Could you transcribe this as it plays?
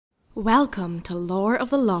Welcome to Lore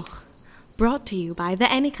of the Loch, brought to you by the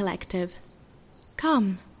Any Collective.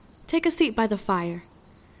 Come, take a seat by the fire.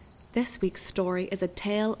 This week's story is a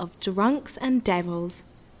tale of drunks and devils.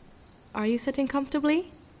 Are you sitting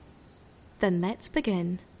comfortably? Then let's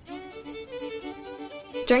begin.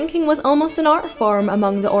 Drinking was almost an art form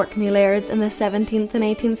among the Orkney lairds in the 17th and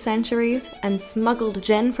 18th centuries, and smuggled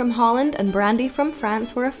gin from Holland and brandy from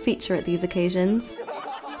France were a feature at these occasions.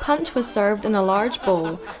 Punch was served in a large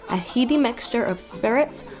bowl, a heady mixture of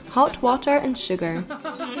spirits, hot water and sugar.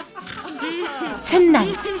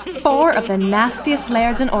 Tonight, 4 of the nastiest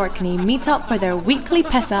lairds in Orkney meet up for their weekly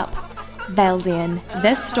piss-up. Velzian,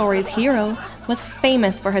 this story's hero, was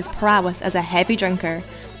famous for his prowess as a heavy drinker,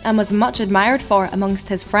 and was much admired for amongst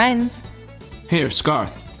his friends. Here,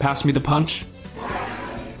 Scarth, pass me the punch.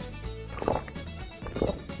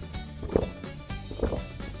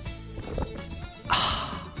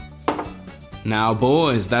 Now,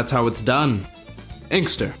 boys, that's how it's done.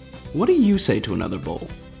 Inkster, what do you say to another bowl?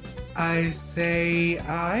 I say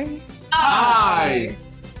aye. Aye!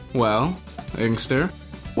 Well, Inkster,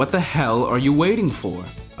 what the hell are you waiting for?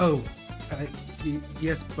 Oh,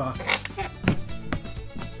 yes, boss.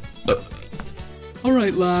 All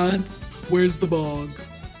right, lads, where's the bog?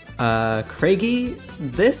 Craigie,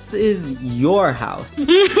 this is your house.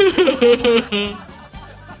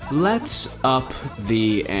 Let's up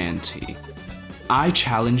the ante. I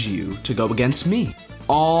challenge you to go against me,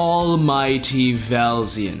 Almighty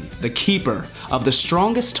Velzian, the keeper of the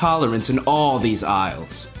strongest tolerance in all these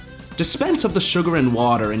isles. Dispense of the sugar and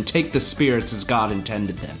water and take the spirits as God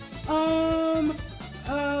intended them.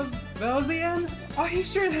 Velzian? Are you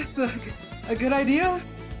sure that's a good idea?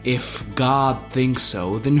 If God thinks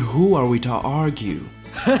so, then who are we to argue?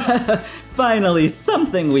 Finally,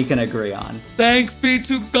 something we can agree on. Thanks be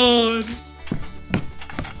to God.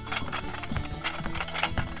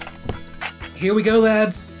 Here we go,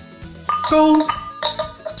 lads. Skull!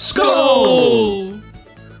 Skull!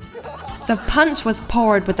 The punch was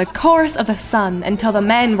poured with the chorus of the sun until the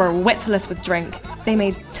men were witless with drink. They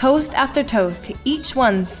made toast after toast, each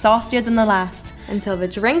one saucier than the last, until the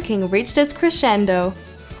drinking reached its crescendo.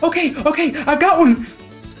 Okay, I've got one!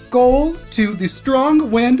 Skull to the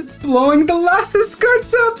strong wind blowing the lasses'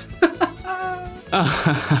 skirts up!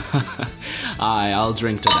 Aye, I'll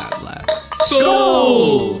drink to that, lad.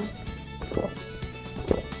 Skull!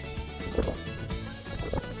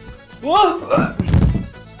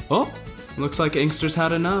 Oh, looks like Inkster's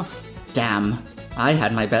had enough. Damn, I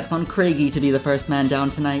had my bets on Craigie to be the first man down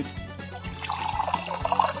tonight.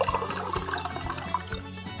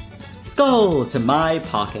 Skull to my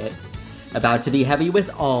pockets. About to be heavy with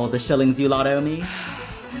all the shillings you lot owe me.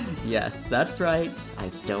 Yes, that's right. I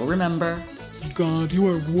still remember. God, you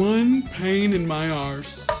are one pain in my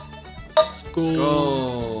arse.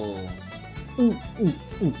 Skull. Skull.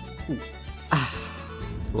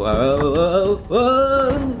 Whoa.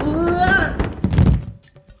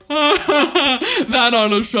 That ought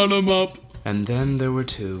to shut him up. And then there were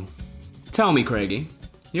 2. Tell me, Craigie,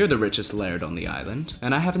 you're the richest laird on the island,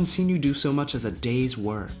 and I haven't seen you do so much as a day's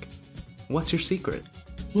work. What's your secret?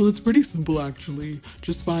 Well, it's pretty simple, actually.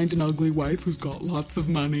 Just find an ugly wife who's got lots of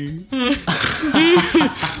money.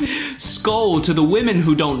 Skull to the women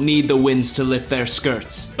who don't need the winds to lift their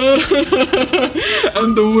skirts.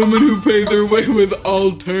 And the women who pay their way with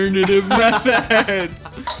alternative methods.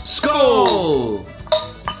 Skull!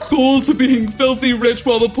 Skull to being filthy rich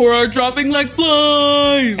while the poor are dropping like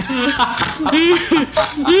flies.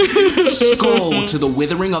 Skull to the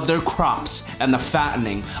withering of their crops and the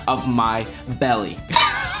fattening of my belly.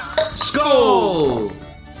 Skull!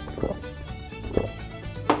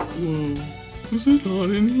 Whoa, is it hot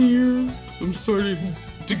in here? I'm starting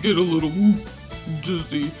to get a little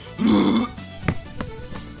dizzy.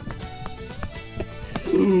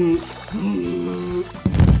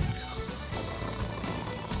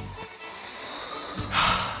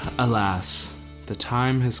 Alas, the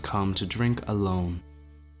time has come to drink alone.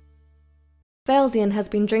 Velzian has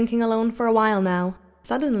been drinking alone for a while now.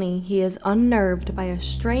 Suddenly, he is unnerved by a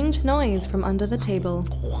strange noise from under the table.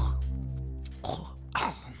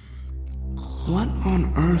 What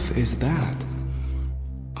on earth is that?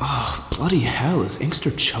 Oh, bloody hell, is Inkster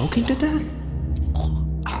choking to death?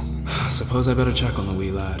 Suppose I better check on the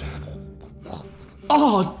wee lad.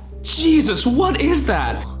 Oh, Jesus, what is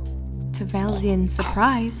that? To Velzian's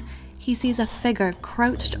surprise, he sees a figure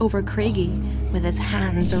crouched over Craigie with his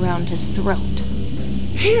hands around his throat.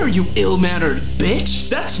 Here, you ill-mannered bitch!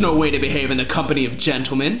 That's no way to behave in the company of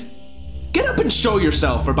gentlemen. Get up and show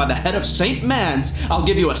yourself, or by the head of St. Mans, I'll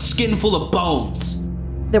give you a skin full of bones.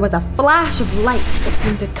 There was a flash of light that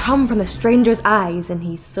seemed to come from the stranger's eyes, and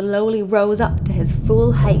he slowly rose up to his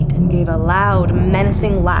full height and gave a loud,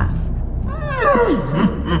 menacing laugh.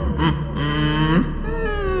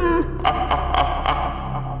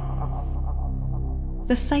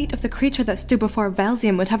 The sight of the creature that stood before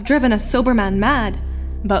Velzian would have driven a sober man mad,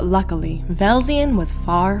 but luckily, Velzian was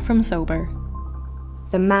far from sober.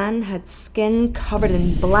 The man had skin covered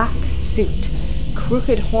in black soot.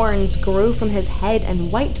 Crooked horns grew from his head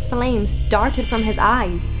and white flames darted from his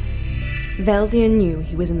eyes. Velzian knew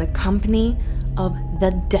he was in the company of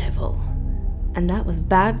the devil, and that was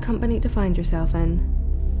bad company to find yourself in.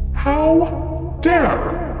 How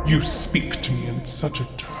dare you speak to me in such a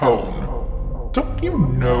tone? Don't you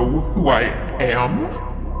know who I am?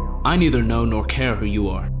 I neither know nor care who you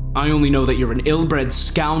are. I only know that you're an ill-bred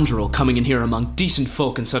scoundrel coming in here among decent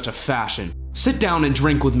folk in such a fashion. Sit down and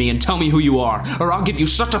drink with me and tell me who you are, or I'll give you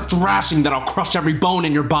such a thrashing that I'll crush every bone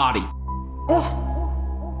in your body.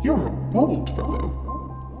 Oh, you're a bold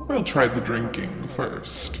fellow. We'll try the drinking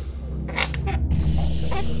first.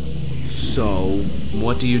 So,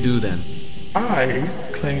 what do you do then? I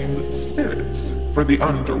claim spirits for the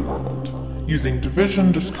underworld, using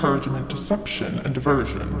division, discouragement, deception, and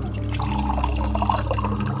diversion.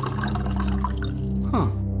 Huh.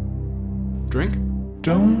 Drink?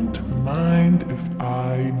 Don't mind if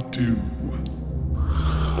I do.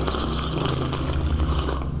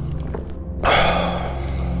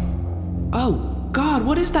 Oh, God,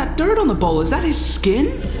 what is that dirt on the bowl? Is that his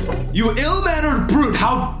skin? You ill-mannered brute!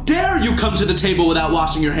 How dare you come to the table without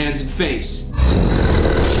washing your hands and face?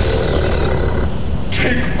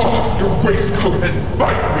 Take off your waistcoat and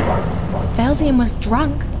fight me! Velzian was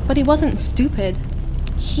drunk, but he wasn't stupid.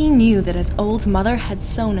 He knew that his old mother had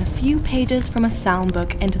sewn a few pages from a psalm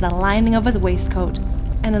book into the lining of his waistcoat,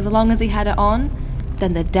 and as long as he had it on,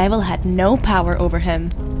 then the devil had no power over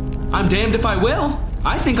him. I'm damned if I will.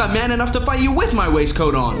 I think I'm man enough to fight you with my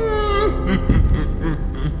waistcoat on.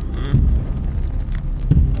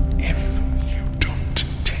 If you don't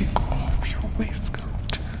take off your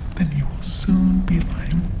waistcoat, then you will soon be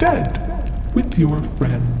lying dead with your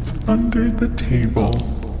friends under the table.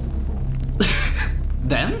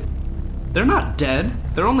 Them? They're not dead.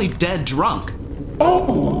 They're only dead drunk.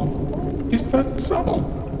 Oh, is that so?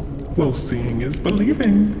 Well, seeing is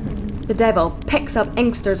believing. The devil picks up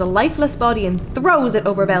Inkster's lifeless body and throws it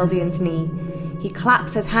over Velzian's knee. He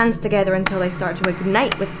claps his hands together until they start to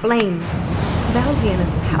ignite with flames. Velzian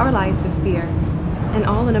is paralyzed with fear, and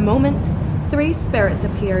all in a moment, 3 spirits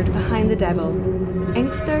appeared behind the devil.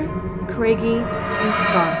 Inkster, Craigie, and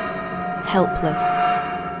Scarth, helpless.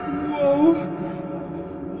 Whoa!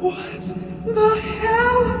 What the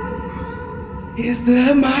hell? Is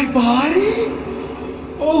that my body?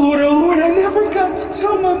 Oh Lord, I never got to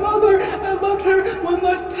tell my mother I loved her one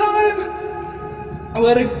last time.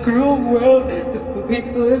 What a cruel world we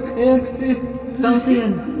live in.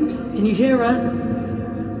 Velzian, can you hear us?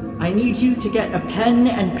 I need you to get a pen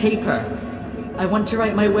and paper. I want to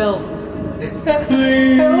write my will. Help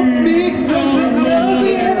me, Velzian.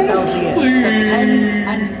 Velzian, the pen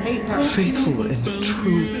and paper. Faithful and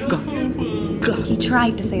true God. He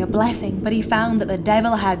tried to say a blessing, but he found that the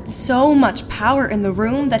devil had so much power in the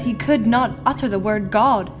room that he could not utter the word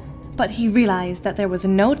God. But he realized that there was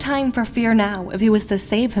no time for fear now if he was to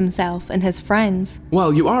save himself and his friends.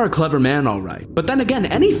 Well, you are a clever man, all right. But then again,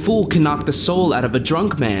 any fool can knock the soul out of a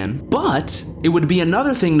drunk man. But it would be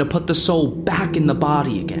another thing to put the soul back in the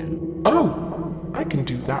body again. Oh, I can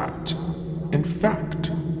do that. In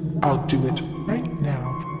fact, I'll do it right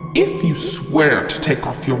now. If you swear to take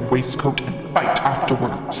off your waistcoat and fight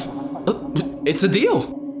afterwards. It's a deal.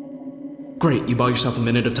 Great, you bought yourself a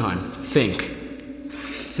minute of time. Think.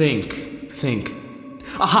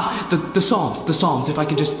 Aha, the Psalms, if I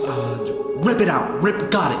can just, rip it out.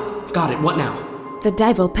 Got it, what now? The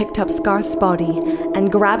devil picked up Scarth's body,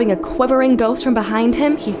 and grabbing a quivering ghost from behind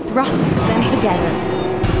him, he thrusts them together.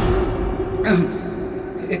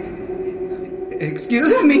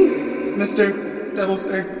 Excuse me, Mr. Devil,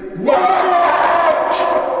 sir.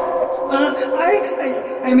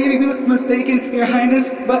 I may be mistaken, Your Highness,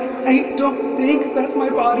 but I don't think that's my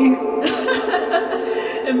body.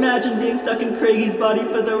 Imagine being stuck in Craigie's body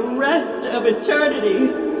for the rest of eternity.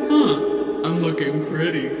 I'm looking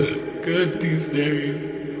pretty good these days.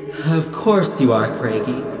 Of course you are,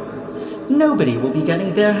 Craigie. Nobody will be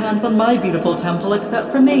getting their hands on my beautiful temple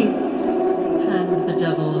except for me. And the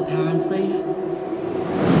devil, apparently.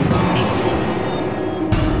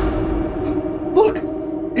 Look!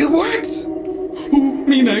 It worked!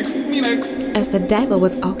 Me Me next. As the devil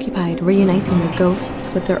was occupied reuniting the ghosts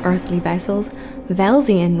with their earthly vessels,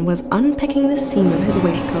 Velzian was unpicking the seam of his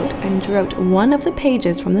waistcoat and drew out one of the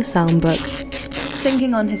pages from the psalm book.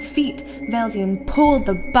 Thinking on his feet, Velzian pulled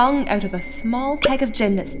the bung out of a small keg of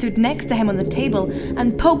gin that stood next to him on the table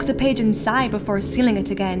and poked the page inside before sealing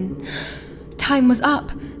it again. Time was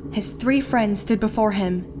up. His 3 friends stood before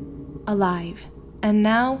him, alive, and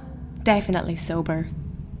now definitely sober.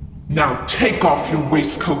 Now take off your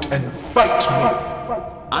waistcoat and fight me!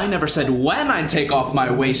 I never said when I'd take off my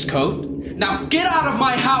waistcoat. Now get out of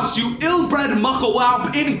my house, you ill-bred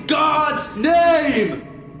muckawalp, in God's name!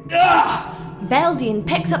 Ugh! Velzian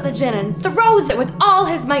picks up the gin and throws it with all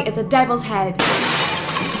his might at the devil's head.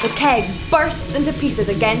 The keg bursts into pieces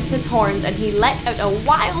against his horns and he let out a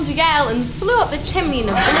wild yell and flew up the chimney in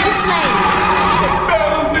a blue flame.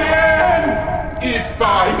 Velzian! If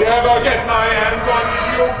I ever get my hands on you,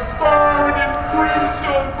 you'll burn in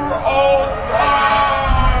brimstone for all time!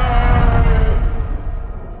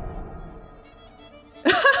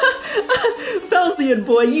 Velzian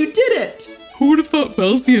boy, you did it! Who would have thought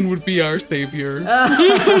Velzian would be our savior?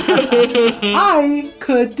 I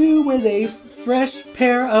could do with a fresh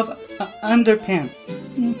pair of underpants.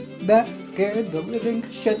 That scared the living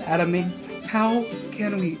shit out of me. How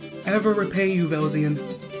can we ever repay you, Velzian?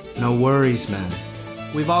 No worries, man.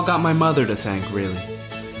 We've all got my mother to thank, really.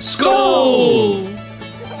 Skull!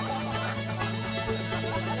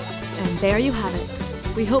 And there you have it.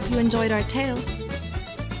 We hope you enjoyed our tale.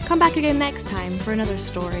 Come back again next time for another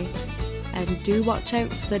story. And do watch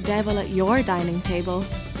out for the devil at your dining table.